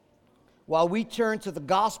While we turn to the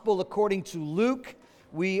gospel according to Luke,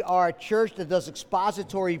 we are a church that does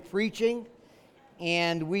expository preaching,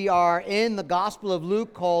 and we are in the gospel of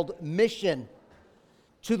Luke called Mission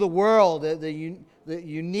to the World, the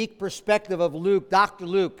unique perspective of Luke, Dr.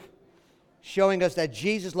 Luke, showing us that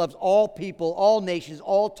Jesus loves all people, all nations,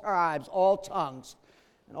 all tribes, all tongues,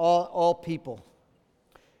 and all people.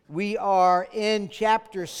 We are in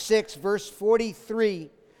chapter 6, verse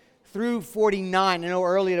 43 through 49. I know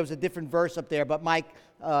earlier there was a different verse up there, but Mike,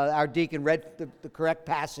 our deacon, read the correct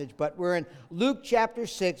passage. But we're in Luke chapter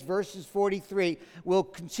 6, verses 43. We'll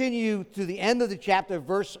continue to the end of the chapter,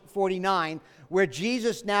 verse 49, where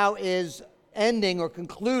Jesus now is ending or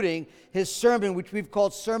concluding his sermon, which we've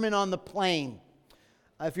called Sermon on the Plain.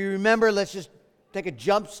 If you remember, let's just take a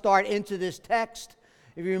jump start into this text.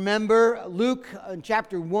 If you remember, Luke in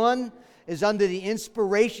chapter 1 is under the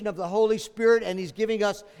inspiration of the Holy Spirit, and he's giving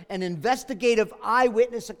us an investigative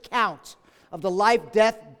eyewitness account of the life,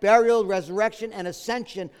 death, burial, resurrection, and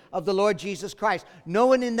ascension of the Lord Jesus Christ. No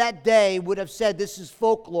one in that day would have said this is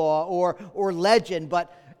folklore or legend,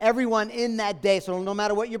 but everyone in that day, so no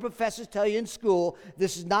matter what your professors tell you in school,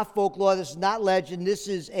 this is not folklore, this is not legend, this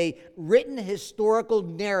is a written historical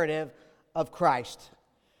narrative of Christ.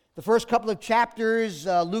 The first couple of chapters,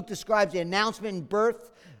 Luke describes the announcement and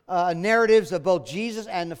birth narratives of both Jesus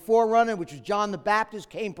and the forerunner, which was John the Baptist,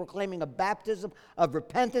 came proclaiming a baptism of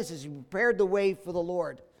repentance as he prepared the way for the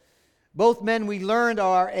Lord. Both men, we learned,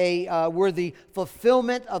 were the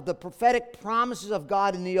fulfillment of the prophetic promises of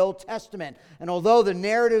God in the Old Testament. And although the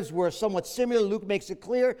narratives were somewhat similar, Luke makes it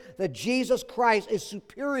clear that Jesus Christ is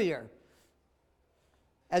superior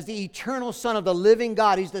as the eternal Son of the living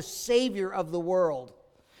God. He's the Savior of the world.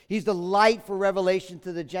 He's the light for revelation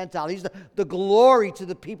to the Gentile. He's the glory to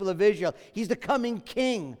the people of Israel. He's the coming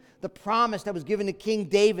king, the promise that was given to King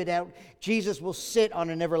David that Jesus will sit on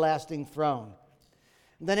an everlasting throne.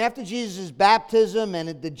 And then after Jesus' baptism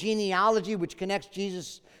and the genealogy which connects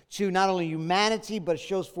Jesus to not only humanity but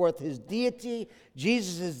shows forth his deity,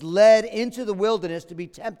 Jesus is led into the wilderness to be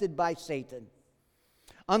tempted by Satan.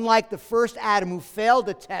 Unlike the first Adam who failed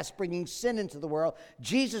the test, bringing sin into the world,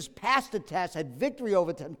 Jesus passed the test, had victory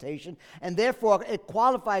over temptation, and therefore it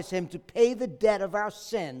qualifies him to pay the debt of our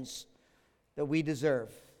sins that we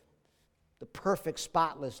deserve. The perfect,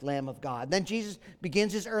 spotless Lamb of God. Then Jesus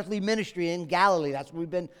begins his earthly ministry in Galilee. That's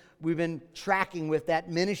what we've been tracking with that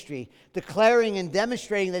ministry, declaring and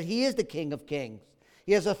demonstrating that he is the King of Kings.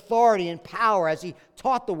 He has authority and power as he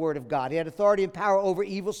taught the Word of God. He had authority and power over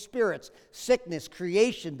evil spirits, sickness,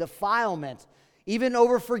 creation, defilement, even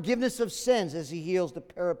over forgiveness of sins as he heals the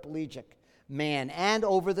paraplegic man, and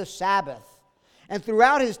over the Sabbath. And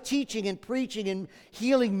throughout his teaching and preaching and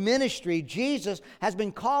healing ministry, Jesus has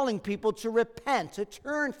been calling people to repent, to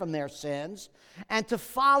turn from their sins, and to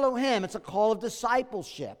follow him. It's a call of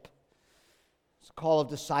discipleship. It's a call of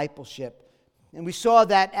discipleship. And we saw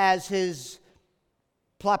that as his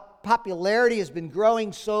popularity has been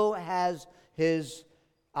growing, so has his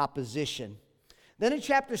opposition. Then in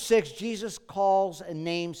chapter 6, Jesus calls and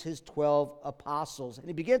names his 12 apostles. And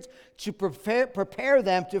he begins to prepare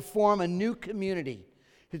them to form a new community,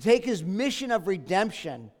 to take his mission of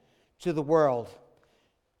redemption to the world.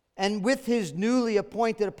 And with his newly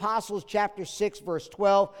appointed apostles, chapter 6, verse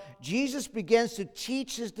 12, Jesus begins to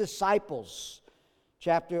teach his disciples.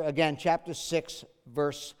 Chapter 6,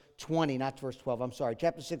 verse 20, not verse 12, I'm sorry,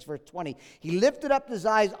 chapter 6, verse 20. He lifted up his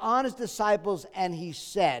eyes on his disciples and he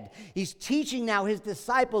said, he's teaching now his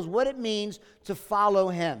disciples what it means to follow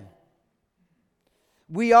him.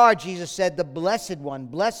 We are, Jesus said, the blessed one.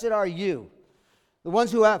 Blessed are you. The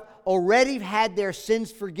ones who have already had their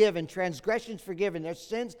sins forgiven, transgressions forgiven, their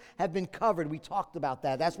sins have been covered. We talked about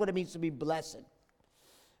that. That's what it means to be blessed.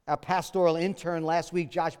 Our pastoral intern last week,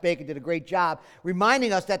 Josh Baker, did a great job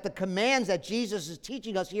reminding us that the commands that Jesus is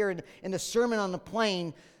teaching us here in the Sermon on the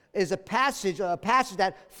Plain is a passage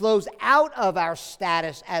that flows out of our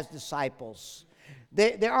status as disciples.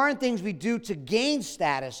 There aren't things we do to gain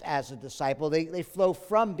status as a disciple. They flow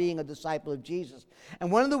from being a disciple of Jesus.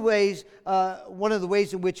 And one of the ways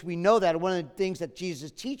in which we know that, one of the things that Jesus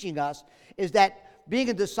is teaching us, is that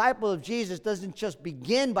being a disciple of Jesus doesn't just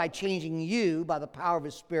begin by changing you by the power of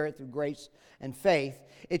his Spirit through grace and faith.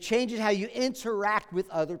 It changes how you interact with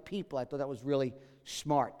other people. I thought that was really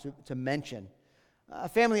smart to mention.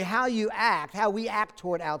 Family, how we act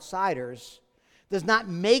toward outsiders cannot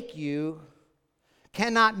make you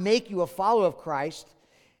a follower of Christ.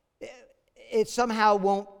 It somehow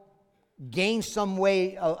won't gain some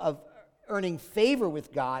way of earning favor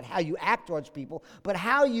with God, how you act towards people, but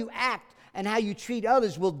how you act and how you treat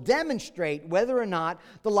others will demonstrate whether or not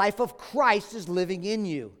the life of Christ is living in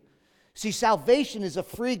you. See, salvation is a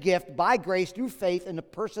free gift by grace through faith in the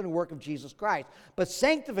person and work of Jesus Christ. But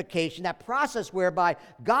sanctification, that process whereby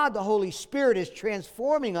God the Holy Spirit is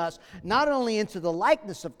transforming us not only into the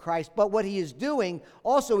likeness of Christ, but what he is doing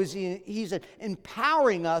also is he's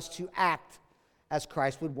empowering us to act as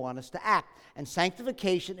Christ would want us to act. And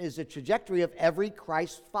sanctification is the trajectory of every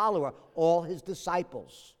Christ follower, all his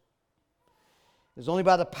disciples. It's only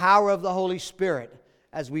by the power of the Holy Spirit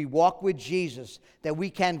as we walk with Jesus that we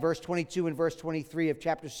can, verse 22 and verse 23 of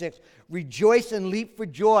chapter 6, rejoice and leap for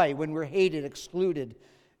joy when we're hated, excluded,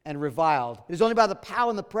 and reviled. It is only by the power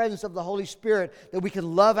and the presence of the Holy Spirit that we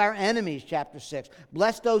can love our enemies, chapter 6.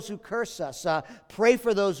 Bless those who curse us. Pray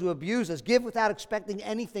for those who abuse us. Give without expecting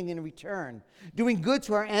anything in return. Doing good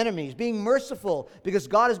to our enemies. Being merciful because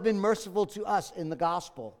God has been merciful to us in the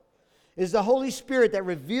gospel. It is the Holy Spirit that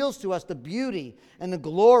reveals to us the beauty and the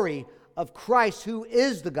glory of Christ, who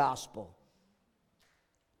is the gospel.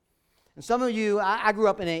 And some of you, I grew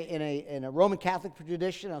up in a Roman Catholic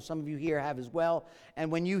tradition. Some of you here have as well.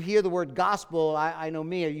 And when you hear the word gospel, I know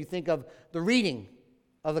me, you think of the reading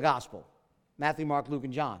of the gospel. Matthew, Mark, Luke,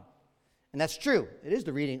 and John. And that's true. It is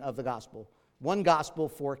the reading of the gospel. One gospel,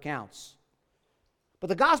 4 accounts. But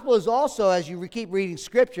the gospel is also, as you keep reading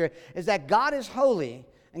Scripture, is that God is holy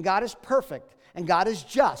and God is perfect and God is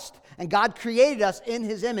just. And God created us in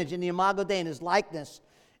his image, in the imago Dei, in his likeness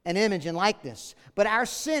and image and likeness. But our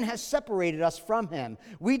sin has separated us from him.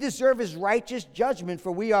 We deserve his righteous judgment,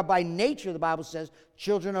 for we are by nature, the Bible says,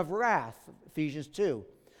 children of wrath, Ephesians 2.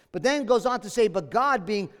 But then it goes on to say, but God,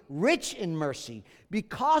 being rich in mercy,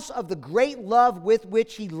 because of the great love with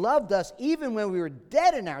which he loved us, even when we were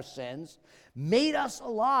dead in our sins, made us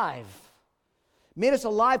alive. Made us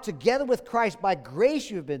alive together with Christ. By grace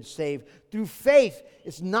you have been saved through faith.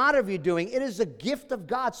 It's not of your doing. It is a gift of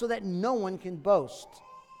God so that no one can boast.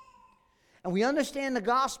 And we understand the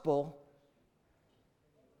gospel.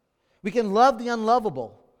 We can love the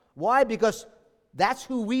unlovable. Why? Because that's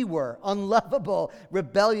who we were. Unlovable,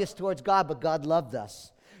 rebellious towards God, but God loved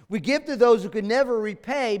us. We give to those who could never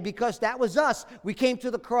repay because that was us. We came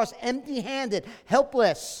to the cross empty-handed,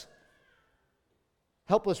 helpless.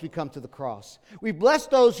 Helpless we come to the cross. We bless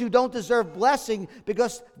those who don't deserve blessing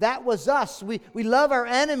because that was us. We love our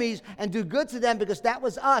enemies and do good to them because that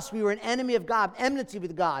was us. We were an enemy of God, enmity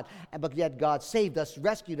with God. But yet God saved us,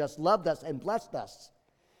 rescued us, loved us, and blessed us.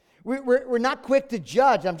 We're not quick to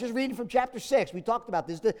judge. I'm just reading from chapter 6. We talked about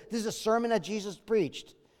this. This is a sermon that Jesus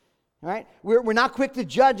preached. All right? We're not quick to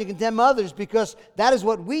judge and condemn others because that is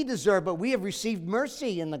what we deserve, but we have received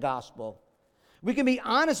mercy in the gospel. We can be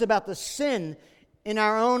honest about the sin in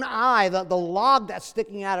our own eye, the log that's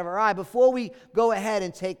sticking out of our eye, before we go ahead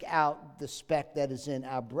and take out the speck that is in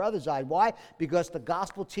our brother's eye. Why? Because the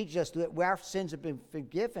gospel teaches us that our sins have been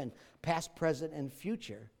forgiven, past, present, and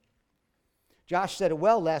future. Josh said it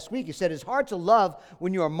well last week. He said, it's hard to love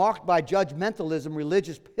when you are marked by judgmentalism,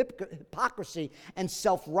 religious hypocrisy, and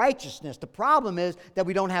self-righteousness. The problem is that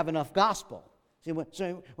we don't have enough gospel. See,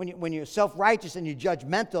 when you're self-righteous and you're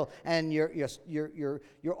judgmental and you're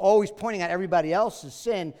always pointing at everybody else's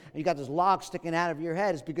sin and you got this log sticking out of your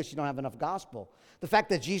head, it's because you don't have enough gospel. The fact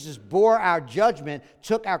that Jesus bore our judgment,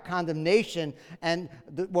 took our condemnation, and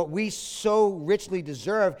what we so richly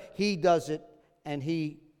deserve, he does it and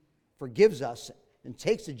he forgives us and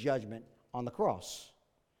takes the judgment on the cross.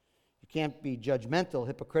 You can't be judgmental,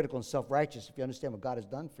 hypocritical, and self-righteous if you understand what God has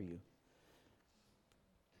done for you.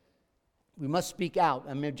 We must speak out.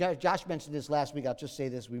 I mean, Josh mentioned this last week. I'll just say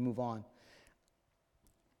this, we move on.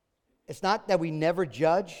 It's not that we never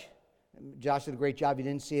judge. Josh did a great job. You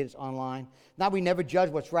didn't see it. It's online. Not we never judge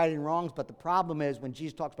what's right and wrongs, but the problem is when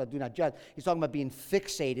Jesus talks about do not judge, he's talking about being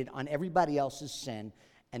fixated on everybody else's sin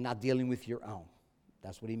and not dealing with your own.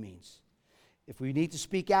 That's what he means. If we need to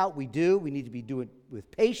speak out, we do. We need to be doing it with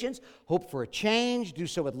patience, hope for a change, do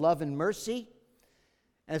so with love and mercy.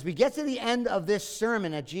 And as we get to the end of this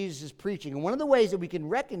sermon that Jesus is preaching, and one of the ways that we can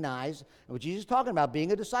recognize what Jesus is talking about,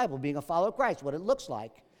 being a disciple, being a follower of Christ, what it looks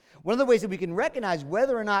like, one of the ways that we can recognize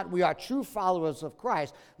whether or not we are true followers of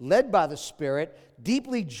Christ, led by the Spirit,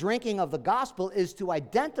 deeply drinking of the gospel, is to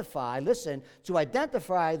identify, to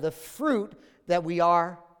identify the fruit that we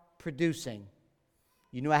are producing.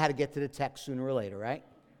 You knew I had to get to the text sooner or later, right?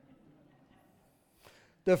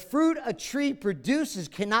 The fruit a tree produces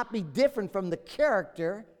cannot be different from the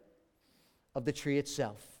character of the tree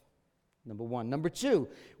itself. Number one. Number two,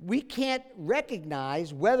 we can't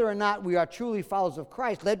recognize whether or not we are truly followers of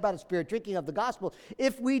Christ, led by the Spirit, drinking of the gospel,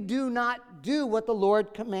 if we do not do what the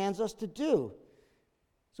Lord commands us to do.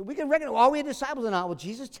 So we can recognize, are we disciples or not? Well,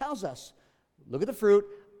 Jesus tells us, look at the fruit.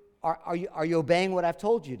 Are you obeying what I've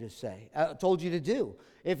told you to say, told you to do?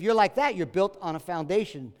 If you're like that, you're built on a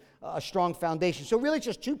foundation, a strong foundation. So really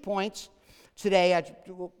just 2 points today.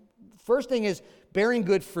 First thing is bearing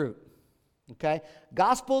good fruit, okay?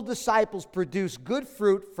 Gospel disciples produce good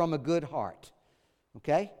fruit from a good heart,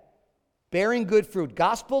 okay? Bearing good fruit.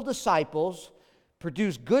 Gospel disciples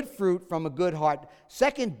produce good fruit from a good heart.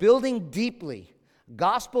 Second, building deeply.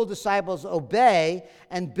 Gospel disciples obey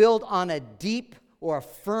and build on a deep or a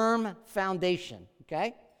firm foundation,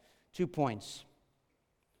 okay? 2 points.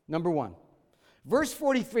 Number 1, verse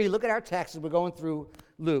 43, look at our text as we're going through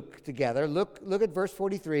Luke together. Look at verse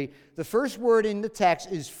 43. The first word in the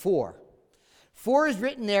text is for. For is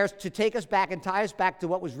written there to take us back and tie us back to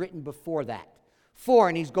what was written before that. For,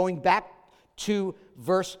 and he's going back to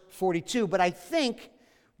verse 42. But I think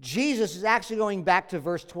Jesus is actually going back to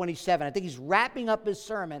verse 27. I think he's wrapping up his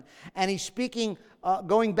sermon, and he's speaking,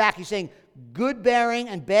 going back. He's saying good bearing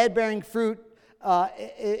and bad bearing fruit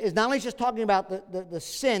is not only just talking about the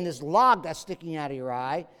sin, this log that's sticking out of your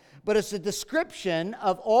eye, but it's a description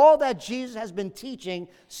of all that Jesus has been teaching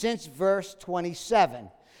since verse 27.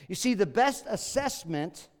 You see, the best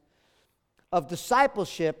assessment of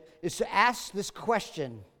discipleship is to ask this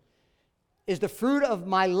question: is the fruit of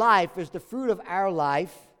my life, is the fruit of our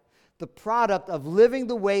life, the product of living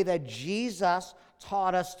the way that Jesus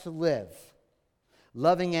taught us to live?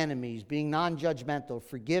 Loving enemies, being non-judgmental,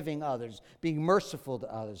 forgiving others, being merciful to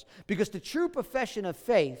others. Because the true profession of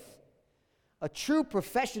faith, a true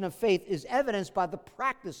profession of faith is evidenced by the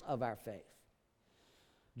practice of our faith.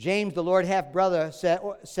 James, the Lord half-brother,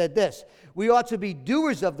 said this: we ought to be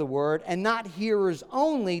doers of the word and not hearers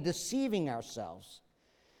only, deceiving ourselves.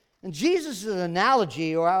 And Jesus'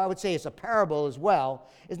 analogy, or I would say it's a parable as well,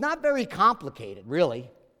 is not very complicated, really.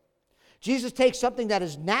 Jesus takes something that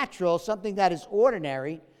is natural, something that is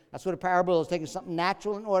ordinary. That's what a parable is, taking something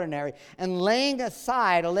natural and ordinary and laying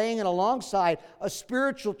aside, or laying it alongside a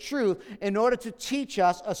spiritual truth in order to teach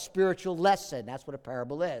us a spiritual lesson. That's what a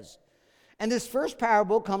parable is. And this first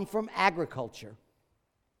parable comes from agriculture.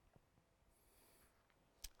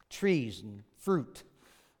 Trees and fruit.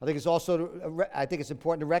 I think it's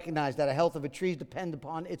important to recognize that the health of a tree depends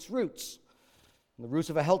upon its roots. And the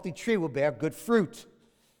roots of a healthy tree will bear good fruit.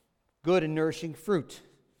 Good and nourishing fruit.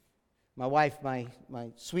 My wife, my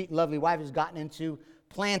sweet and lovely wife, has gotten into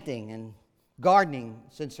planting and gardening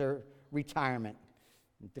since her retirement.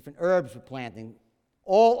 Different herbs we're planting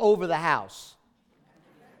all over the house.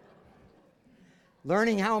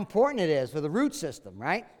 Learning how important it is for the root system,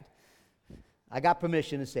 right? I got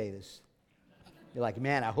permission to say this. You're like,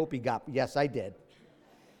 man, I hope yes, I did.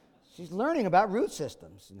 She's learning about root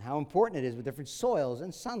systems and how important it is with different soils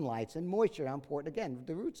and sunlights and moisture, how important, again,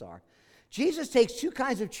 the roots are. Jesus takes 2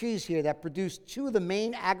 kinds of trees here that produce 2 of the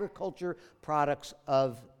main agriculture products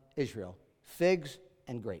of Israel: figs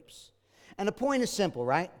and grapes. And the point is simple,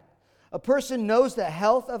 right? A person knows the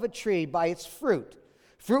health of a tree by its fruit.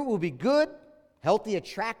 Fruit will be good, healthy,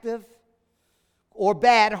 attractive, or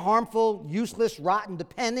bad, harmful, useless, rotten,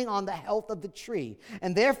 depending on the health of the tree.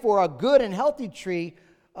 And therefore, a good and healthy tree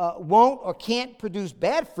won't or can't produce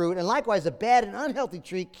bad fruit, and likewise, a bad and unhealthy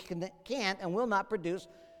tree can't and will not produce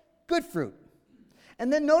good fruit.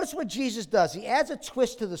 And then notice what Jesus does. He adds a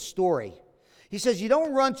twist to the story. He says, you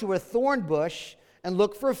don't run to a thorn bush and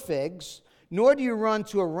look for figs, nor do you run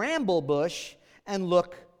to a bramble bush and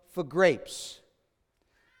look for grapes.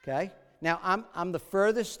 Okay? Now, I'm the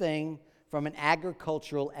furthest thing from an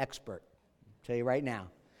agricultural expert, I'll tell you right now.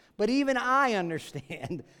 But even I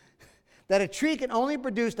understand that a tree can only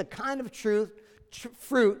produce the kind of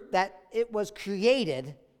fruit that it was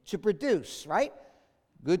created to produce, right?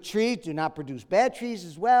 Good trees do not produce bad trees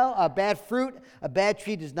as well. Bad fruit. A bad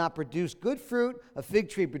tree does not produce good fruit. A fig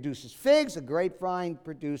tree produces figs. A grapevine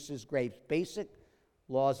produces grapes. Basic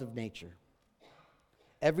laws of nature.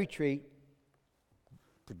 Every tree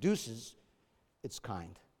produces its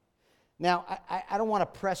kind. Now, I don't want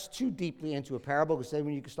to press too deeply into a parable, because then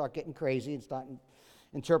when you can start getting crazy and start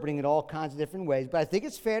interpreting it all kinds of different ways. But I think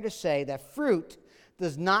it's fair to say that fruit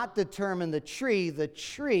does not determine the tree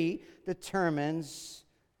determines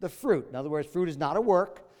the fruit. In other words, fruit is not a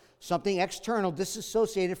work, something external,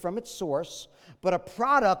 disassociated from its source, but a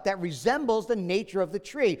product that resembles the nature of the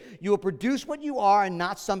tree. You will produce what you are and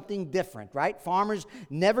not something different, right? Farmers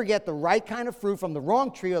never get the right kind of fruit from the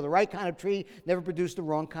wrong tree, or the right kind of tree never produce the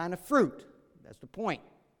wrong kind of fruit. That's the point.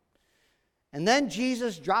 And then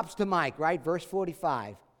Jesus drops the mic, right? Verse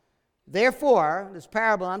 45. Therefore, this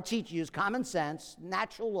parable I'm teaching you is common sense,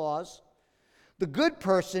 natural laws. The good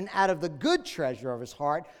person out of the good treasure of his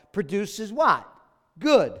heart produces what?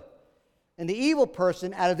 Good. And the evil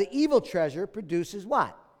person out of the evil treasure produces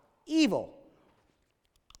what? evil.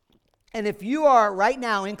 And if you are right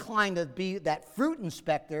now inclined to be that fruit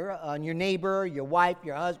inspector on your neighbor, your wife,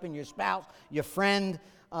 your husband, your spouse, your friend,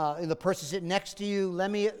 the person sitting next to you,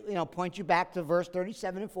 let me point you back to verse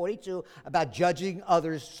 37 and 42 about judging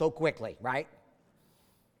others so quickly, right?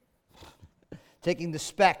 Taking the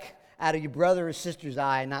speck out of your brother or sister's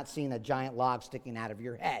eye and not seeing a giant log sticking out of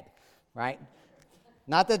your head, right?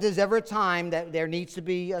 Not that there's ever a time that there needs to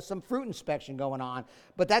be some fruit inspection going on,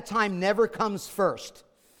 but that time never comes first.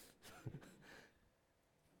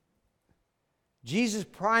 Jesus'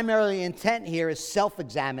 primary intent here is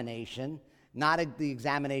self-examination, not the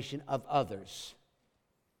examination of others.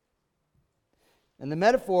 And the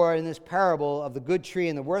metaphor in this parable of the good tree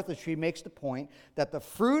and the worthless tree makes the point that the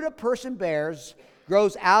fruit a person bears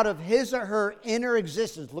grows out of his or her inner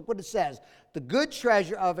existence. Look what it says. The good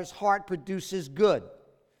treasure of his heart produces good.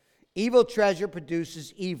 Evil treasure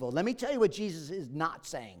produces evil. Let me tell you what Jesus is not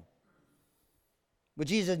saying. What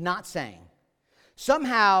Jesus is not saying.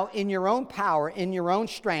 Somehow, in your own power, in your own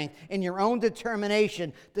strength, in your own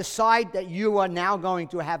determination, decide that you are now going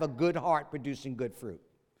to have a good heart producing good fruit.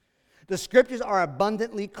 The scriptures are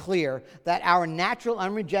abundantly clear that our natural,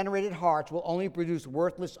 unregenerated hearts will only produce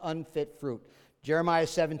worthless, unfit fruit. Jeremiah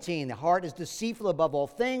 17, the heart is deceitful above all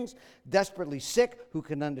things, desperately sick, who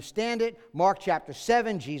can understand it? Mark chapter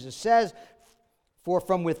 7, Jesus says, for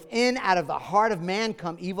from within, out of the heart of man,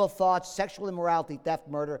 come evil thoughts, sexual immorality, theft,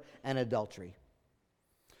 murder, and adultery.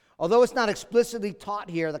 Although it's not explicitly taught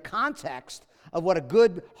here, the context of what a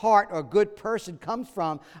good heart or a good person comes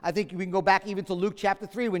from, I think we can go back even to Luke chapter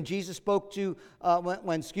 3 when Jesus spoke to,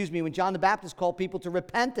 when John the Baptist called people to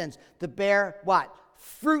repentance, to bear what?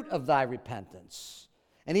 Fruit of thy repentance.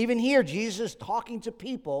 And even here, Jesus is talking to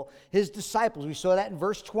people, his disciples. We saw that in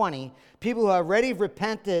verse 20. People who already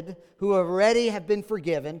repented, who already have been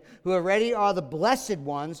forgiven, who already are the blessed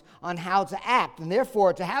ones on how to act. And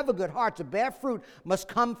therefore, to have a good heart, to bear fruit, must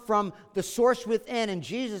come from the source within. And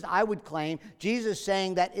Jesus, I would claim, Jesus is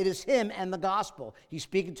saying that it is him and the gospel. He's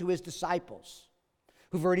speaking to his disciples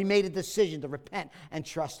who've already made a decision to repent and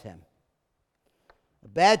trust him. A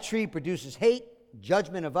bad tree produces hate,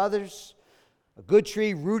 judgment of others. A good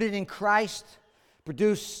tree rooted in Christ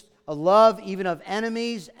produces a love even of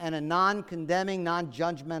enemies and a non-condemning,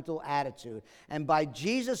 non-judgmental attitude. And by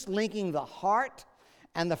Jesus linking the heart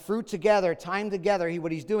and the fruit together, tying together,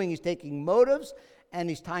 what he's doing, he's taking motives and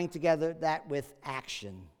he's tying together that with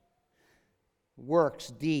action. Works,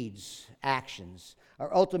 deeds, actions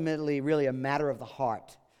are ultimately really a matter of the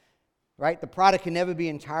heart, right? The product can never be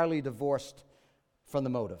entirely divorced from the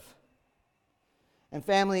motive. And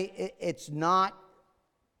family, it's not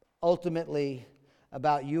ultimately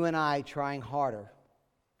about you and I trying harder,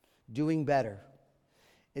 doing better.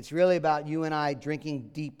 It's really about you and I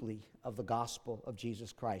drinking deeply of the gospel of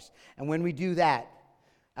Jesus Christ. And when we do that,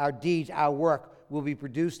 our deeds, our work will be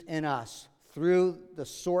produced in us through the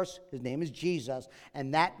source, his name is Jesus,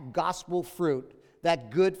 and that gospel fruit,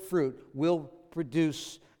 that good fruit, will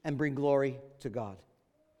produce and bring glory to God.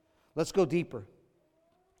 Let's go deeper.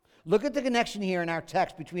 Look at the connection here in our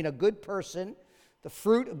text between a good person, the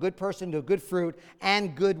fruit, a good person to a good fruit,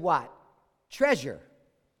 and good what? Treasure.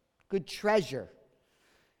 Good treasure.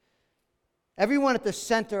 Everyone at the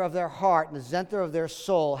center of their heart and the center of their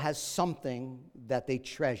soul has something that they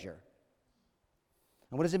treasure.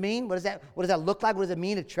 And what does it mean? What does that look like? What does it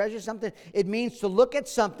mean to treasure something? It means to look at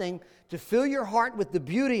something, to fill your heart with the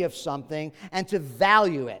beauty of something, and to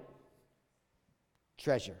value it.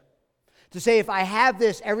 Treasure. To say, if I have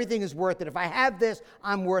this, everything is worth it. If I have this,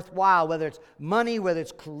 I'm worthwhile. Whether it's money, whether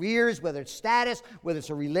it's careers, whether it's status, whether it's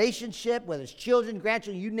a relationship, whether it's children,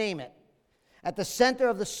 grandchildren, you name it. At the center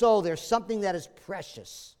of the soul, there's something that is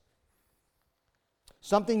precious.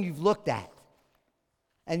 Something you've looked at.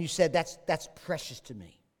 And you said, that's precious to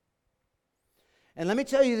me. And let me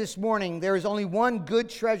tell you this morning, there is only one good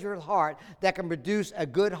treasure of the heart that can produce a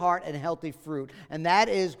good heart and healthy fruit. And that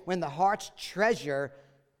is when the heart's treasure,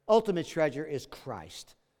 ultimate treasure, is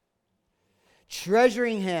Christ.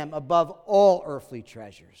 Treasuring him above all earthly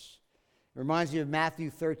treasures. It reminds me of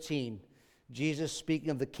Matthew 13. Jesus speaking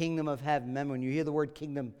of the kingdom of heaven. Remember, when you hear the word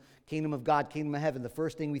kingdom, kingdom of God, kingdom of heaven, the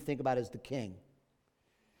first thing we think about is the king.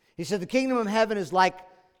 He said the kingdom of heaven is like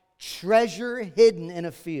treasure hidden in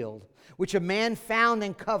a field, which a man found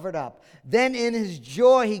and covered up. Then in his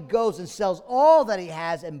joy he goes and sells all that he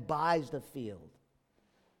has and buys the field.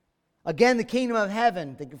 Again, the kingdom of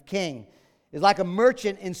heaven, think of king, is like a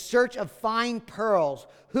merchant in search of fine pearls,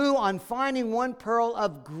 who, on finding one pearl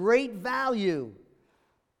of great value,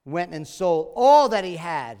 went and sold all that he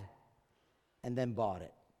had and then bought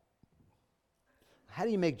it. How do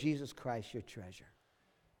you make Jesus Christ your treasure?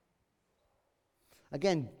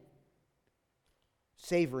 Again,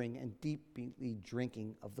 savoring and deeply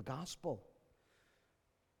drinking of the gospel.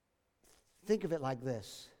 Think of it like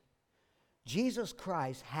this. Jesus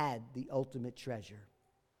Christ had the ultimate treasure.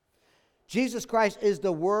 Jesus Christ is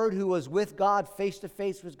the Word who was with God, face to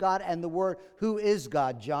face with God, and the Word who is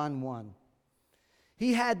God, John 1.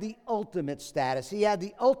 He had the ultimate status. He had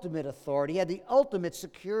the ultimate authority. He had the ultimate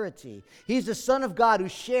security. He's the Son of God who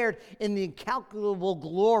shared in the incalculable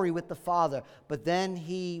glory with the Father. But then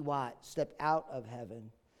he, what? Stepped out of heaven,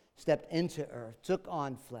 stepped into earth, took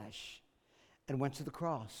on flesh, and went to the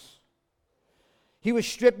cross. He was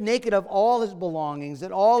stripped naked of all his belongings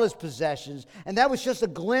and all his possessions. And that was just a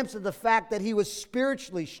glimpse of the fact that he was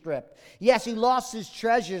spiritually stripped. Yes, he lost his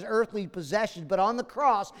treasures, earthly possessions, but on the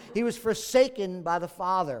cross, he was forsaken by the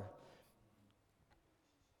Father.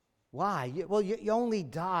 Why? Well, you only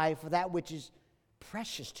die for that which is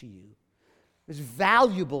precious to you, is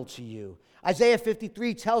valuable to you. Isaiah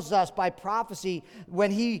 53 tells us by prophecy,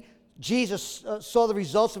 when Jesus saw the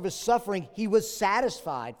results of his suffering, he was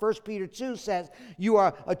satisfied. 1 Peter 2 says, you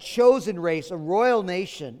are a chosen race, a royal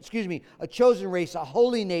nation, a chosen race, a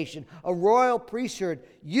holy nation, a royal priesthood.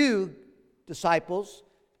 You, disciples,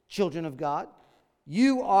 children of God,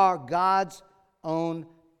 you are God's own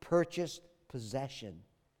purchased possession.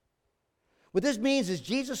 What this means is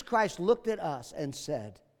Jesus Christ looked at us and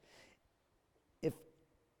said,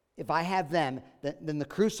 if I have them, then the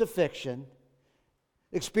crucifixion,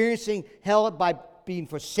 experiencing hell by being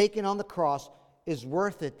forsaken on the cross is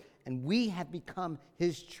worth it. And we have become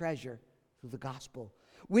his treasure through the gospel.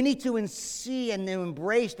 We need to see and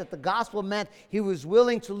embrace that the gospel meant he was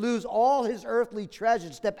willing to lose all his earthly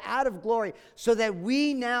treasures, step out of glory, so that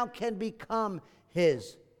we now can become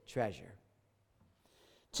his treasure.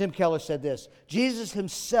 Tim Keller said this, Jesus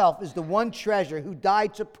himself is the one treasure who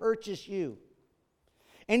died to purchase you.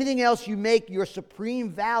 Anything else you make your supreme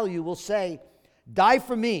value will say, die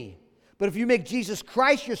for me. But if you make Jesus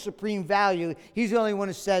Christ your supreme value, he's the only one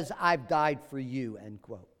who says, I've died for you, end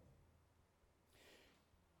quote.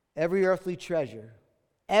 Every earthly treasure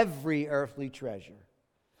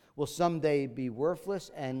will someday be worthless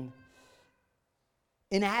and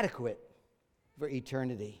inadequate for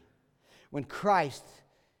eternity. When Christ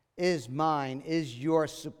is mine, is your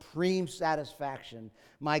supreme satisfaction,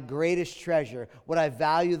 my greatest treasure, what I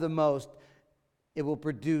value the most, it will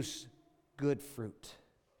produce good fruit.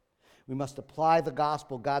 We must apply the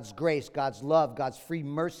gospel, God's grace, God's love, God's free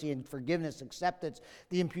mercy and forgiveness, acceptance,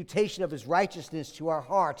 the imputation of his righteousness to our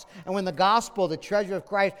hearts. And when the gospel, the treasure of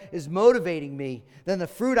Christ, is motivating me, then the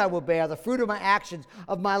fruit I will bear, the fruit of my actions,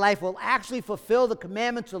 of my life, will actually fulfill the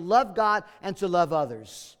commandment to love God and to love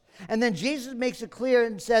others. And then Jesus makes it clear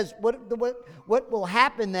and says, what will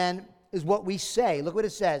happen then is what we say. Look what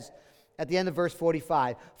it says at the end of verse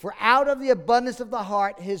 45. For out of the abundance of the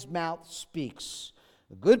heart, his mouth speaks.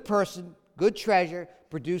 A good person, good treasure,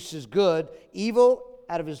 produces good. Evil,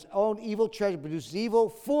 out of his own evil treasure, produces evil.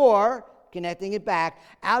 For, connecting it back,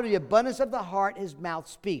 out of the abundance of the heart, his mouth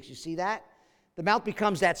speaks. You see that? The mouth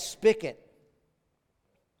becomes that spigot.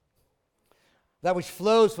 That which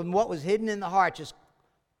flows from what was hidden in the heart just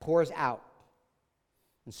pours out.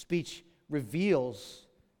 And speech reveals,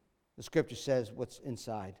 the scripture says, what's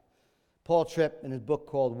inside. Paul Tripp, in his book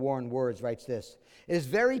called War and Words, writes this. It is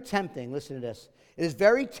very tempting, listen to this, it is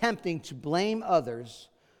very tempting to blame others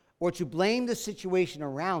or to blame the situation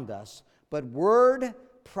around us, but word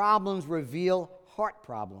problems reveal heart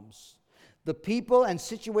problems. The people and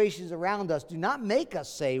situations around us do not make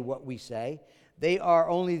us say what we say. They are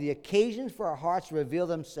only the occasions for our hearts to reveal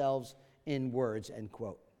themselves in words, end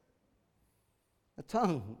quote. The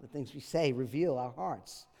tongue, the things we say, reveal our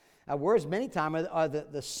hearts. Our words many times are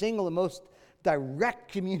the single and most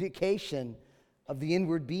direct communication of the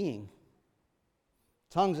inward being.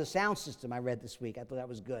 Tongue's a sound system, I read this week. I thought that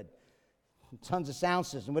was good. Tongue's a sound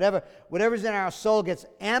system. Whatever's in our soul gets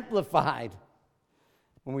amplified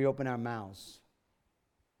when we open our mouths.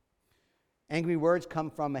 Angry words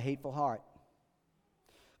come from a hateful heart.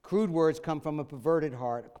 Crude words come from a perverted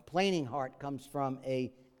heart. A complaining heart comes from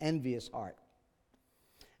an envious heart.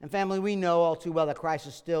 And family, we know all too well that Christ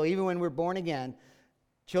is still, even when we're born again,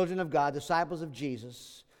 children of God, disciples of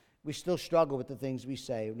Jesus, we still struggle with the things we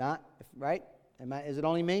say. Not, right? Is it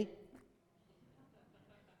only me?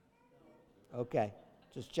 Okay,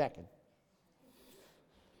 just checking.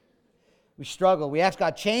 We struggle. We ask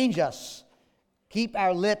God, change us. Keep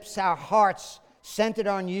our lips, our hearts centered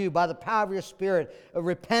on you by the power of your Spirit.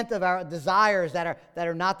 Repent of our desires that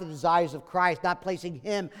are not the desires of Christ, not placing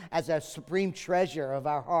Him as a supreme treasure of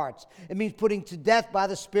our hearts. It means putting to death by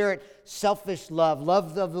the Spirit selfish love,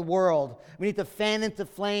 love of the world. We need to fan into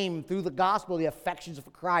flame through the gospel the affections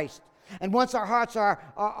of Christ. And once our hearts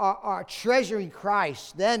are treasuring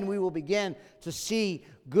Christ, then we will begin to see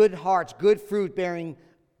good hearts, good fruit bearing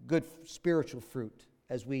good spiritual fruit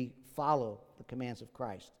as we follow the commands of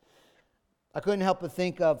Christ. I couldn't help but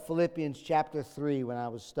think of Philippians chapter 3 when I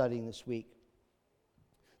was studying this week.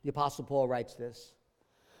 The Apostle Paul writes this: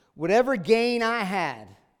 whatever gain I had,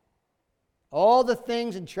 all the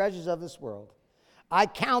things and treasures of this world, I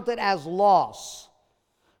count it as loss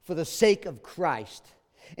for the sake of Christ.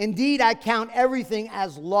 Indeed, I count everything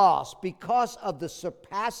as loss because of the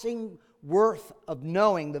surpassing worth of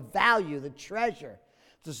knowing, the value, the treasure,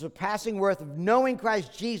 the surpassing worth of knowing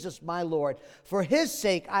Christ Jesus my Lord. For His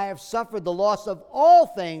sake I have suffered the loss of all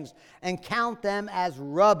things and count them as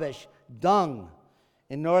rubbish, dung,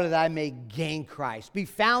 in order that I may gain Christ, be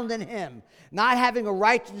found in Him, not having a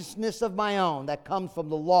righteousness of my own that comes from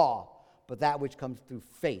the law, but that which comes through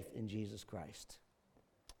faith in Jesus Christ.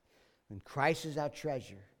 When Christ is our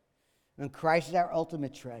treasure, when Christ is our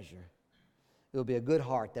ultimate treasure, it will be a good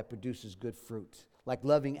heart that produces good fruit, like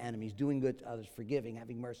loving enemies, doing good to others, forgiving,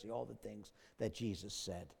 having mercy, all the things that Jesus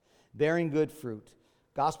said. Bearing good fruit.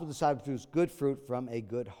 Gospel disciples produce good fruit from a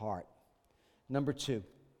good heart. Number 2,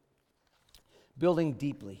 building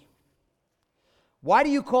deeply. Why do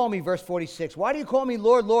you call me, verse 46, why do you call me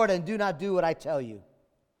Lord, Lord, and do not do what I tell you?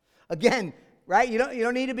 Again, right, you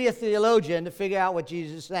don't need to be a theologian to figure out what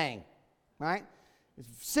Jesus is saying, right? It's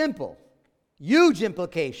simple, huge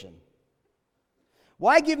implication.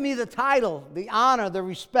 Why give me the title, the honor, the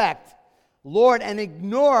respect, Lord, and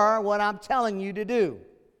ignore what I'm telling you to do?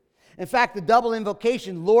 In fact, the double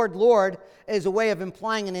invocation, Lord, Lord, is a way of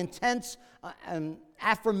implying an intense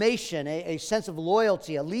affirmation, a sense of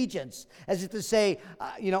loyalty, allegiance, as if to say,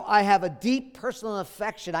 I have a deep personal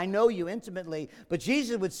affection. I know you intimately. But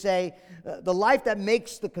Jesus would say, the life that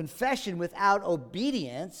makes the confession without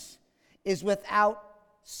obedience is without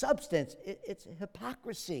substance. It's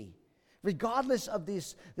hypocrisy, regardless of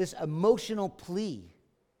this emotional plea.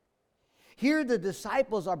 Here the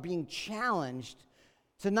disciples are being challenged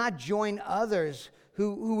to not join others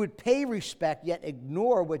who would pay respect yet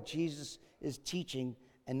ignore what Jesus is teaching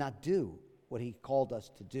and not do what He called us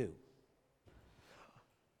to do.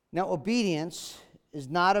 Now, obedience is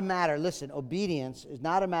not a matter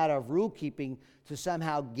of rule keeping to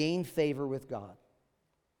somehow gain favor with God.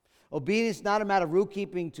 Obedience is not a matter of rule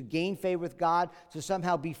keeping to gain favor with God, to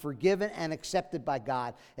somehow be forgiven and accepted by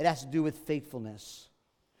God. It has to do with faithfulness.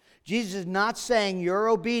 Jesus is not saying your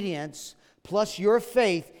obedience plus your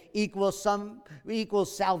faith equals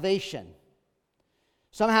salvation.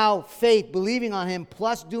 Somehow faith, believing on Him,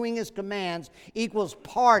 plus doing His commands equals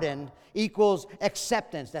pardon, equals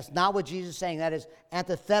acceptance. That's not what Jesus is saying. That is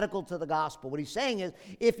antithetical to the gospel. What He's saying is,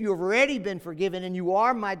 if you have already been forgiven and you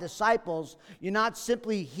are my disciples, you're not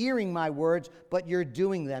simply hearing my words, but you're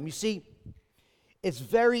doing them. You see, it's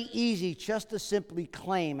very easy just to simply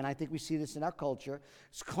claim, and I think we see this in our culture,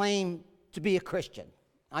 claim to be a Christian.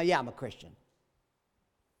 Oh, yeah, I'm a Christian.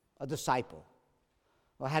 A disciple.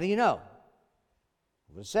 Well, how do you know?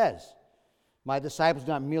 It says, my disciples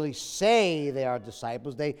do not merely say they are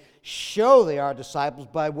disciples, they show they are disciples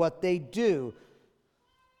by what they do.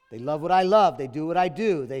 They love what I love, they do what I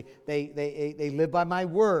do, they live by my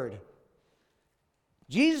word.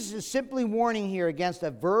 Jesus is simply warning here against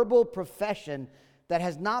a verbal profession that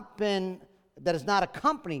is not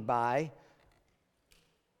accompanied by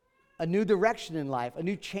a new direction in life, a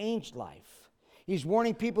new changed life. He's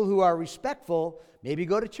warning people who are respectful, maybe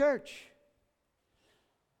go to church,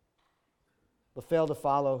 but fail to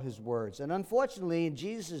follow His words. And unfortunately, in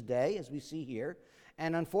Jesus' day, as we see here,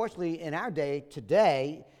 and unfortunately in our day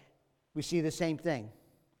today, we see the same thing.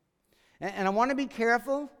 And I want to be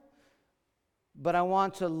careful, but I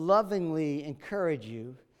want to lovingly encourage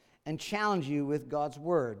you and challenge you with God's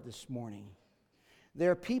word this morning. There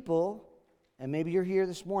are people, and maybe you're here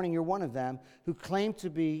this morning, you're one of them, who claim to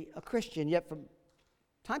be a Christian, yet from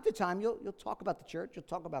time to time you'll talk about the church, you'll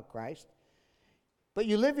talk about Christ, but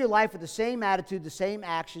you live your life with the same attitude, the same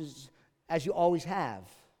actions as you always have.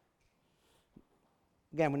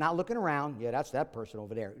 Again, we're not looking around. Yeah, that's that person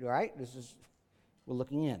over there. All right? We're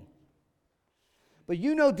looking in. But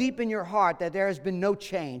you know deep in your heart that there has been no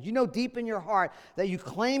change. You know deep in your heart that you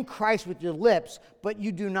claim Christ with your lips, but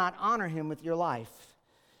you do not honor Him with your life.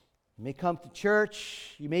 You may come to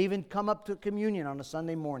church. You may even come up to communion on a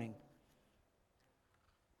Sunday morning.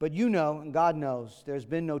 But you know, and God knows, there's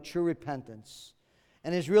been no true repentance.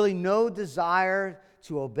 And there's really no desire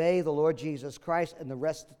to obey the Lord Jesus Christ and the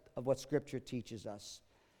rest of what Scripture teaches us.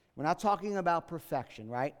 We're not talking about perfection,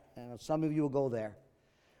 right? And some of you will go there.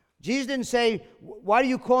 Jesus didn't say, why do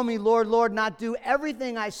you call me Lord, Lord, not do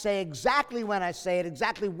everything I say exactly when I say it,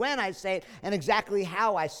 exactly when I say it, and exactly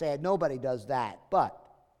how I say it. Nobody does that. But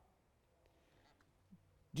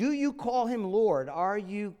do you call him Lord? Are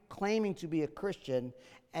you claiming to be a Christian?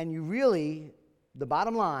 And you really, the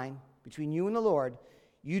bottom line between you and the Lord,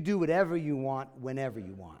 you do whatever you want, whenever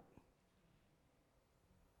you want.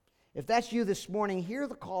 If that's you this morning, hear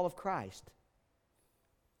the call of Christ.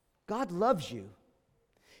 God loves you.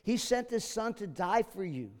 He sent his Son to die for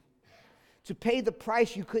you, to pay the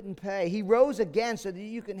price you couldn't pay. He rose again so that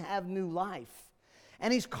you can have new life.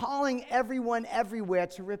 And he's calling everyone everywhere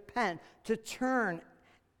to repent, to turn,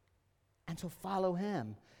 and to follow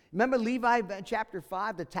him. Remember Levi chapter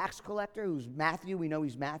 5, the tax collector, who's Matthew? We know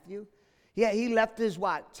he's Matthew. Yeah, he left his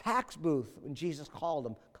what? Tax booth when Jesus called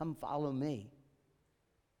him, come follow me.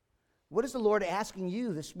 What is the Lord asking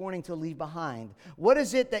you this morning to leave behind? What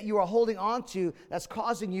is it that you are holding on to that's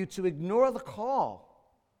causing you to ignore the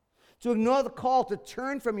call? To ignore the call to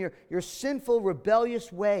turn from your sinful,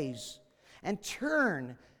 rebellious ways and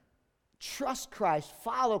turn, trust Christ,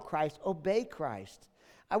 follow Christ, obey Christ.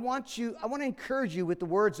 I want to encourage you with the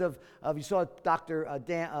words of you saw Dr.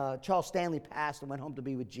 Charles Stanley passed and went home to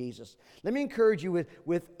be with Jesus. Let me encourage you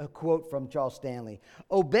with a quote from Charles Stanley.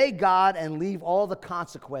 Obey God and leave all the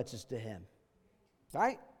consequences to him.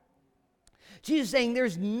 Right? Jesus is saying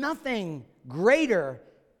there's nothing greater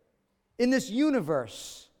in this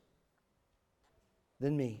universe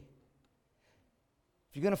than me.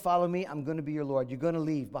 If you're going to follow me, I'm going to be your Lord. You're going to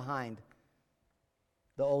leave behind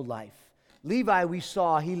the old life. Levi, we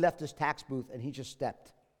saw, he left his tax booth and he just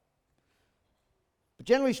stepped. But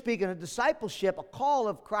generally speaking, a discipleship, a call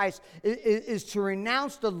of Christ, is to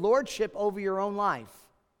renounce the lordship over your own life,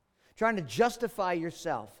 trying to justify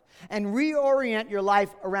yourself, and reorient your life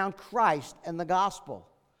around Christ and the gospel.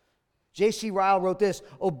 J.C. Ryle wrote this,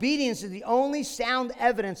 obedience is the only sound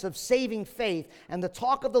evidence of saving faith, and the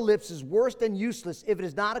talk of the lips is worse than useless if it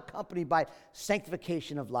is not accompanied by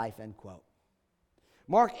sanctification of life, end quote.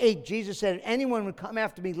 Mark 8, Jesus said, if anyone would come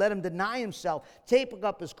after me, let him deny himself, take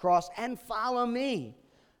up his cross, and follow me.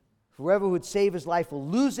 Whoever would save his life will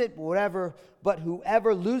lose it, but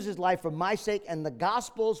whoever loses life for my sake and the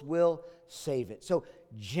gospel's will save it. So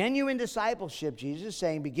genuine discipleship, Jesus is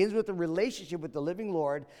saying, begins with a relationship with the living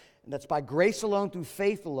Lord, and that's by grace alone, through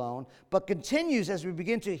faith alone, but continues as we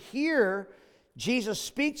begin to hear Jesus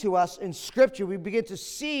speak to us in Scripture. We begin to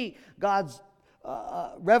see God's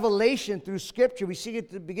revelation through Scripture. We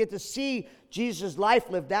begin to see Jesus' life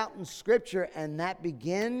lived out in Scripture, and that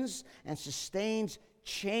begins and sustains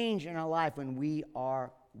change in our life when we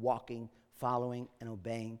are walking, following, and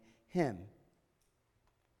obeying him.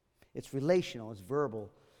 It's relational, it's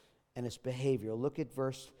verbal, and it's behavioral. Look at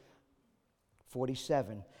verse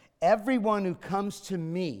 47. Everyone who comes to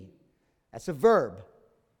me, that's a verb,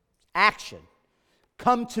 action.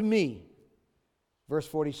 Come to me. Verse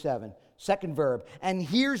 47. Second verb, and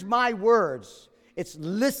here's my words. It's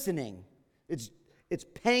listening. It's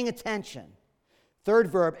paying attention.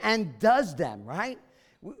 Third verb, and does them, right?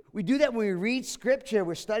 We do that when we read Scripture.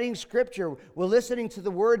 We're studying Scripture. We're listening to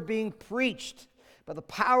the word being preached. By the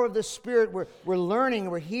power of the Spirit, we're learning,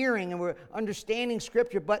 we're hearing, and we're understanding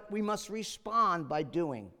Scripture, but we must respond by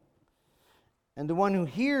doing. And the one who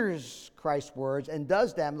hears Christ's words and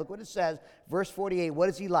does them, look what it says, verse 48, what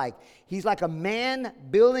is he like? He's like a man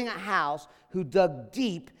building a house who dug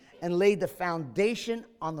deep and laid the foundation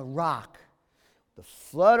on the rock. The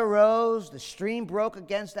flood arose, the stream broke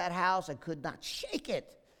against that house and could not shake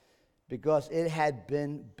it because it had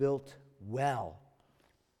been built well.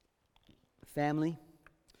 Family,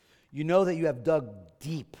 you know that you have dug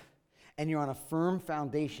deep and you're on a firm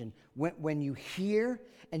foundation when you hear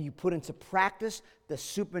and you put into practice the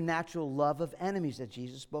supernatural love of enemies that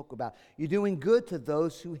Jesus spoke about. You're doing good to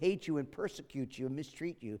those who hate you and persecute you and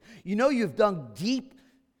mistreat you. You know you've dug deep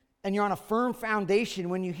and you're on a firm foundation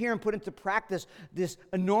when you hear and put into practice this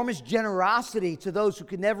enormous generosity to those who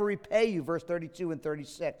can never repay you, verse 32 and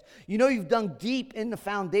 36. You know you've dug deep in the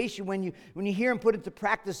foundation when you hear and put into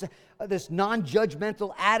practice this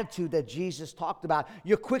non-judgmental attitude that Jesus talked about.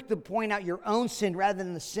 You're quick to point out your own sin rather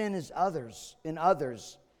than the sin in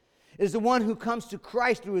others. It is the one who comes to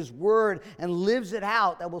Christ through his word and lives it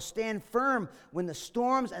out that will stand firm when the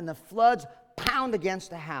storms and the floods pound against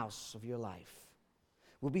the house of your life.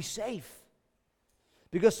 We'll be safe.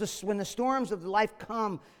 Because when the storms of life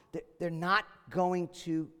come, they're not going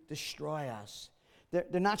to destroy us.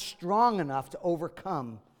 They're not strong enough to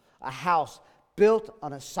overcome a house built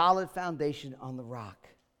on a solid foundation on the rock.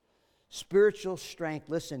 Spiritual strength,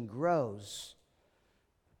 listen, grows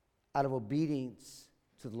out of obedience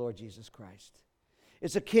to the Lord Jesus Christ.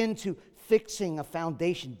 It's akin to fixing a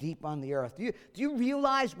foundation deep on the earth. Do you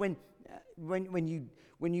realize when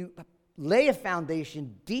you lay a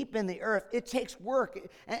foundation deep in the earth, it takes work,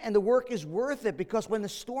 and the work is worth it, because when the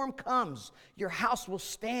storm comes, your house will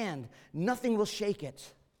stand. Nothing will shake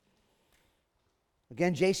it.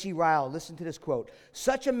 Again, J.C. Ryle, listen to this quote.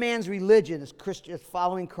 Such a man's religion as Christian,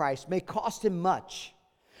 following Christ, may cost him much.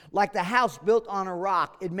 Like the house built on a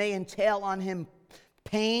rock, it may entail on him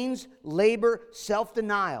pains, labor,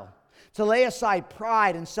 self-denial, to lay aside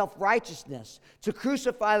pride and self-righteousness, to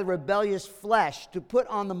crucify the rebellious flesh, to put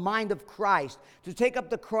on the mind of Christ, to take up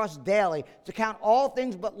the cross daily, to count all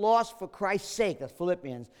things but loss for Christ's sake. That's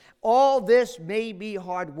Philippians. All this may be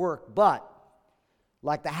hard work, but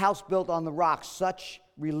like the house built on the rock, such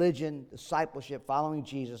religion, discipleship, following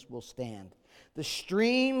Jesus will stand. The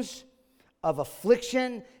streams of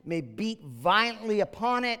affliction may beat violently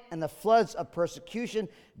upon it, and the floods of persecution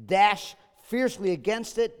dash fiercely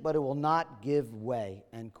against it, but it will not give way,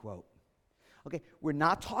 end quote. Okay, we're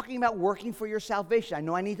not talking about working for your salvation. I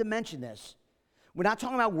know I need to mention this. We're not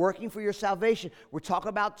talking about working for your salvation. We're talking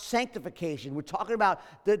about sanctification. We're talking about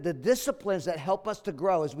the disciplines that help us to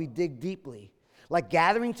grow as we dig deeply. Like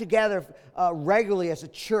gathering together regularly as a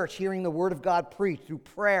church, hearing the Word of God preached through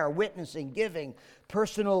prayer, witnessing, giving,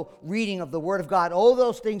 personal reading of the Word of God, all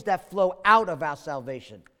those things that flow out of our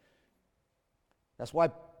salvation. That's why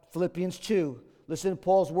Philippians 2, listen to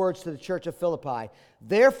Paul's words to the church of Philippi.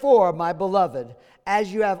 Therefore, my beloved,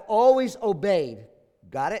 as you have always obeyed,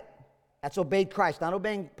 got it? That's obeyed Christ, not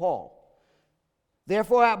obeying Paul.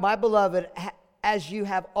 Therefore, my beloved, as you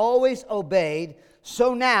have always obeyed,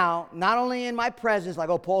 so now, not only in my presence, like,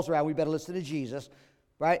 oh, Paul's around, we better listen to Jesus,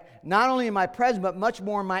 right? Not only in my presence, but much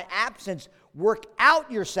more in my absence, work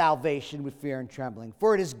out your salvation with fear and trembling.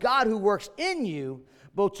 For it is God who works in you,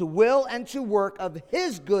 both to will and to work of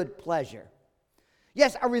His good pleasure.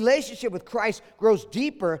 Yes, our relationship with Christ grows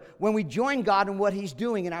deeper when we join God in what He's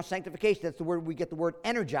doing in our sanctification. That's the word we get the word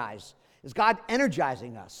energize. Is God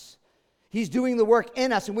energizing us? He's doing the work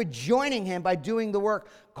in us, and we're joining Him by doing the work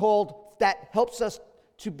that helps us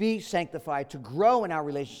to be sanctified, to grow in our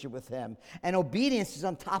relationship with Him. And obedience is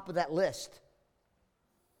on top of that list.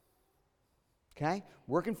 Okay?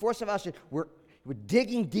 Working for salvation. We're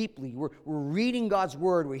digging deeply. We're reading God's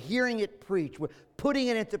Word. We're hearing it preached. We're putting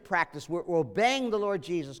it into practice. We're obeying the Lord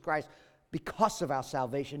Jesus Christ because of our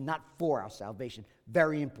salvation, not for our salvation.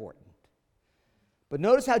 Very important. But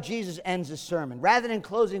notice how Jesus ends his sermon. Rather than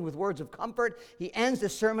closing with words of comfort, he ends the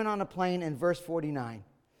sermon on a plain in verse 49.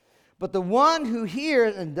 But the one who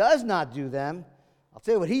hears and does not do them, I'll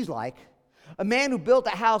tell you what he's like. A man who built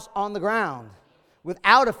a house on the ground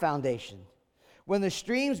without a foundation. When the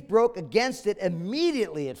streams broke against it,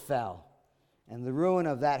 immediately it fell. And the ruin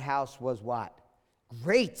of that house was what?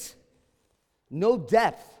 Great. No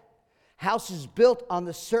depth. Houses built on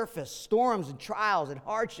the surface, storms and trials and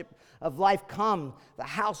hardship of life come. The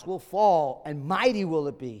house will fall, and mighty will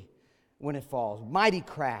it be when it falls. Mighty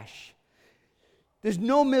crash. There's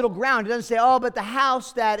no middle ground. It doesn't say, oh, but the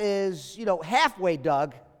house that is, halfway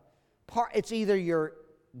dug, it's either you're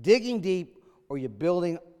digging deep or you're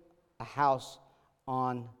building a house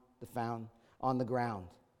on the ground,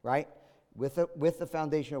 right? With a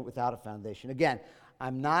foundation or without a foundation. Again,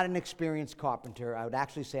 I'm not an experienced carpenter. I would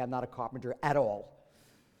actually say I'm not a carpenter at all.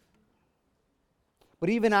 But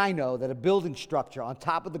even I know that a building structure on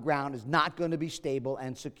top of the ground is not going to be stable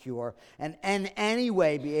and secure and in any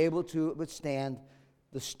way be able to withstand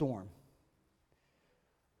the storm.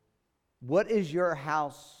 What is your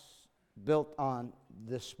house built on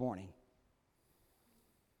this morning?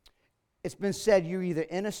 It's been said you're either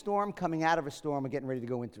in a storm, coming out of a storm, or getting ready to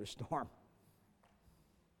go into a storm.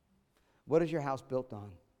 What is your house built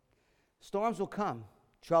on? Storms will come.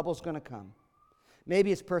 Trouble's going to come.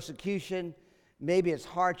 Maybe it's persecution. Maybe it's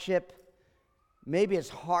hardship. Maybe it's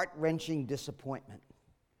heart-wrenching disappointment.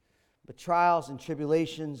 But trials and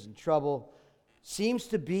tribulations and trouble seems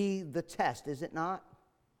to be the test, is it not?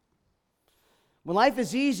 When life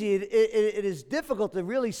is easy, it is difficult to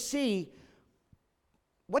really see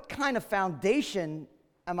what kind of foundation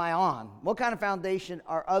am I on? What kind of foundation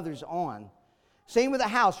are others on? Same with a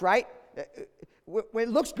house, right? It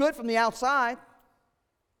looks good from the outside.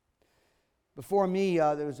 Before me,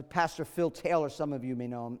 there was a pastor, Phil Taylor. Some of you may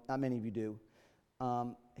know him. Not many of you do.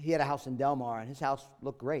 He had a house in Delmar, and his house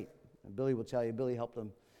looked great. And Billy will tell you, Billy helped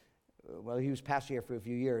him. Well, he was pastor here for a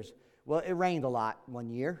few years. Well, it rained a lot one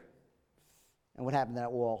year. And what happened to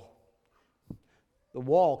that wall? The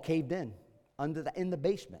wall caved in in the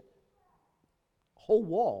basement. A whole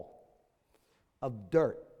wall of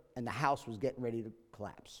dirt, and the house was getting ready to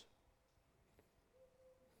collapse.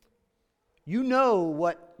 You know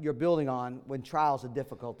what you're building on when trials and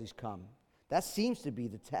difficulties come. That seems to be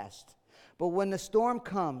the test. But when the storm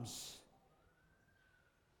comes,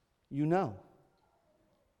 you know.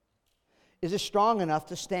 Is it strong enough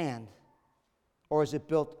to stand? Or is it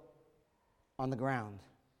built on the ground?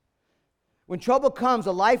 When trouble comes,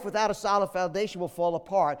 a life without a solid foundation will fall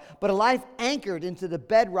apart. But a life anchored into the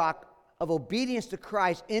bedrock of obedience to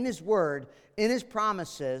Christ in His Word, in His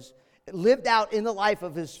promises, lived out in the life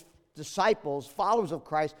of His disciples, followers of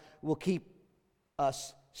Christ, will keep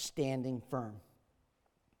us standing firm.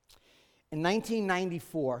 In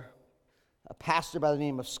 1994, a pastor by the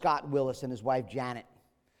name of Scott Willis and his wife Janet,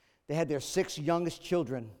 they had their 6 youngest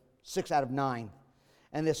children, 6 out of 9.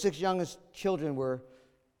 And their 6 youngest children were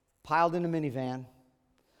piled in a minivan,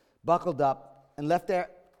 buckled up, and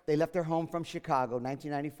they left their home from Chicago,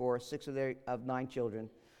 1994, 6 of 9 children,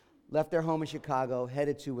 left their home in Chicago,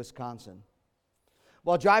 headed to Wisconsin.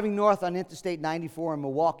 While driving north on Interstate 94 in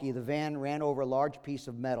Milwaukee, the van ran over a large piece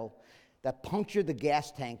of metal that punctured the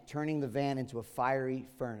gas tank, turning the van into a fiery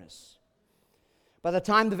furnace. By the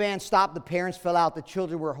time the van stopped, the parents fell out. The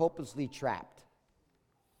children were hopelessly trapped.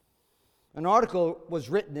 An article was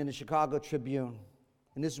written in the Chicago Tribune,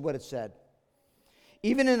 and this is what it said.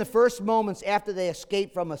 Even in the first moments after they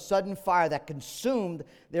escaped from a sudden fire that consumed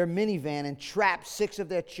their minivan and trapped 6 of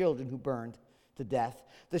their children who burned to death,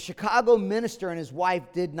 the Chicago minister and his wife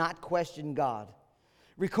did not question God.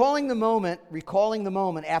 Recalling the moment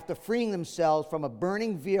after freeing themselves from a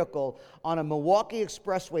burning vehicle on a Milwaukee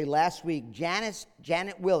expressway last week,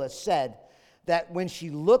 Janet Willis said that when she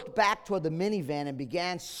looked back toward the minivan and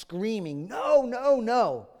began screaming, "No, no,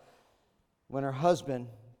 no," when her husband,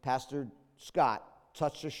 Pastor Scott,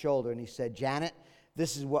 touched her shoulder and he said, "Janet,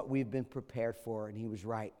 this is what we've been prepared for," and he was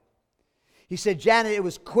right. He said, "Janet, it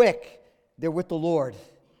was quick. They're with the Lord."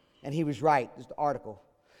 And he was right. This is the article.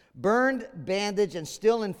 Burned, bandaged, and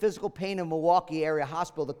still in physical pain in Milwaukee area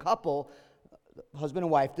hospital, the couple, husband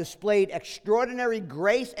and wife, displayed extraordinary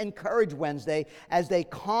grace and courage Wednesday as they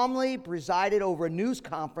calmly presided over a news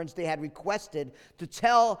conference they had requested to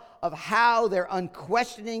tell of how their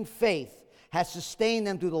unquestioning faith has sustained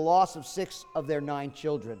them through the loss of 6 of their 9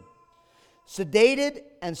 children. Sedated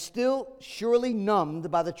and still surely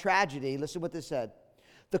numbed by the tragedy, listen what they said.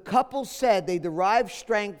 The couple said they derived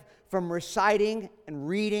strength from reciting and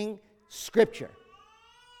reading Scripture,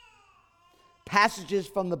 passages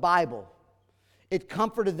from the Bible. It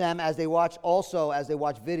comforted them as they watched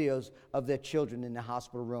videos of their children in the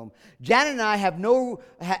hospital room. Janet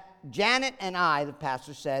and I, the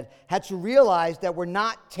pastor said, had to realize that we're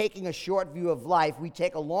not taking a short view of life. We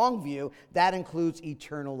take a long view. That includes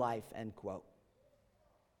eternal life, end quote.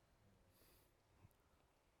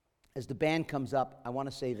 As the band comes up, I want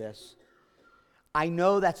to say this. I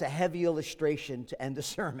know that's a heavy illustration to end a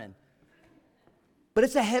sermon, but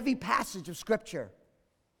it's a heavy passage of Scripture.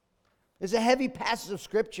 It's a heavy passage of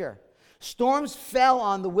Scripture. Storms fell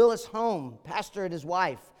on the Willis home, pastor and his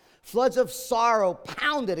wife. Floods of sorrow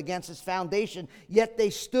pounded against its foundation, yet they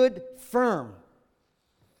stood firm.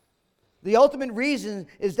 The ultimate reason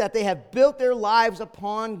is that they have built their lives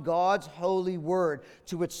upon God's holy word.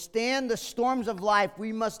 To withstand the storms of life,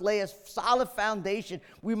 we must lay a solid foundation.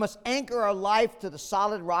 We must anchor our life to the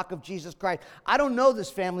solid rock of Jesus Christ. I don't know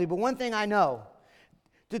this family, but one thing I know.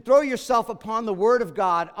 To throw yourself upon the word of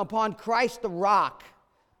God, upon Christ the rock,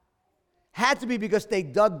 had to be because they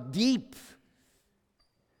dug deep.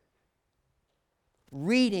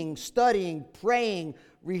 Reading, studying, praying,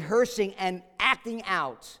 rehearsing, and acting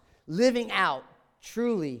out. Living out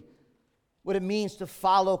truly what it means to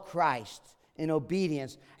follow Christ in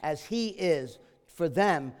obedience as He is, for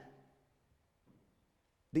them,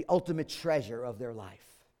 the ultimate treasure of their life.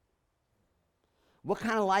 What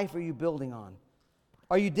kind of life are you building on?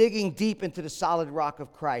 Are you digging deep into the solid rock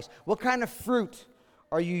of Christ? What kind of fruit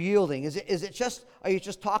are you yielding? Are you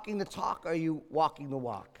just talking the talk, or are you walking the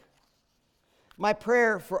walk? My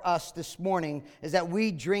prayer for us this morning is that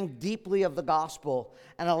we drink deeply of the gospel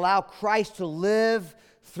and allow Christ to live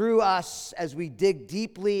through us as we dig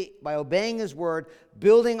deeply by obeying His word,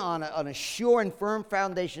 building on a sure and firm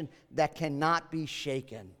foundation that cannot be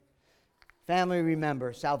shaken. Family,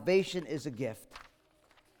 remember, salvation is a gift.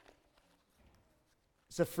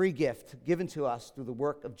 It's a free gift given to us through the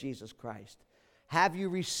work of Jesus Christ. Have you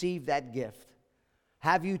received that gift?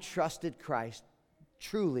 Have you trusted Christ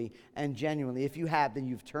truly and genuinely? If you have, then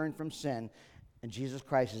you've turned from sin, and Jesus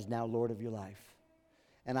Christ is now Lord of your life.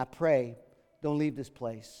 And I pray don't leave this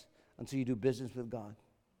place until you do business with God.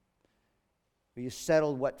 Where you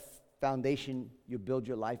settle what foundation you build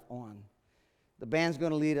your life on. The band's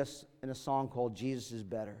going to lead us in a song called Jesus is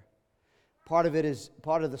Better. Part of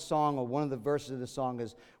the song, or one of the verses of the song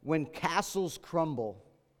is, when castles crumble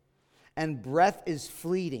and breath is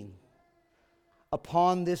fleeting,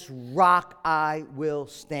 upon this rock I will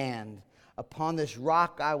stand. Upon this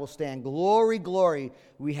rock I will stand. Glory, glory,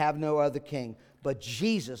 we have no other king but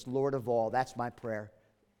Jesus, Lord of all. That's my prayer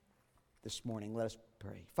this morning. Let us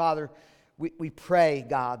pray. Father, we pray,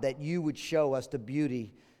 God, that you would show us the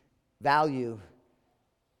beauty, value,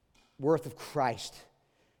 worth of Christ.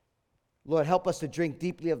 Lord, help us to drink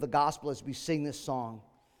deeply of the gospel as we sing this song.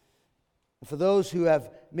 And for those who have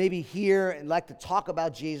maybe hear and like to talk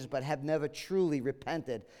about Jesus but have never truly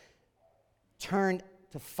repented, turned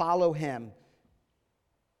to follow him,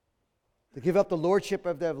 to give up the lordship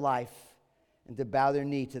of their life, and to bow their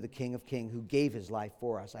knee to the King of Kings who gave his life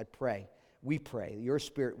for us. I pray, we pray, your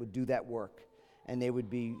Spirit would do that work, and they would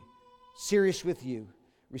be serious with you,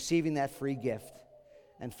 receiving that free gift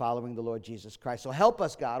and following the Lord Jesus Christ. So help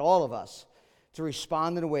us, God, all of us, to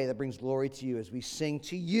respond in a way that brings glory to you as we sing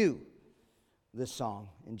to you this song.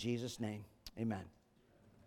 In Jesus' name, amen.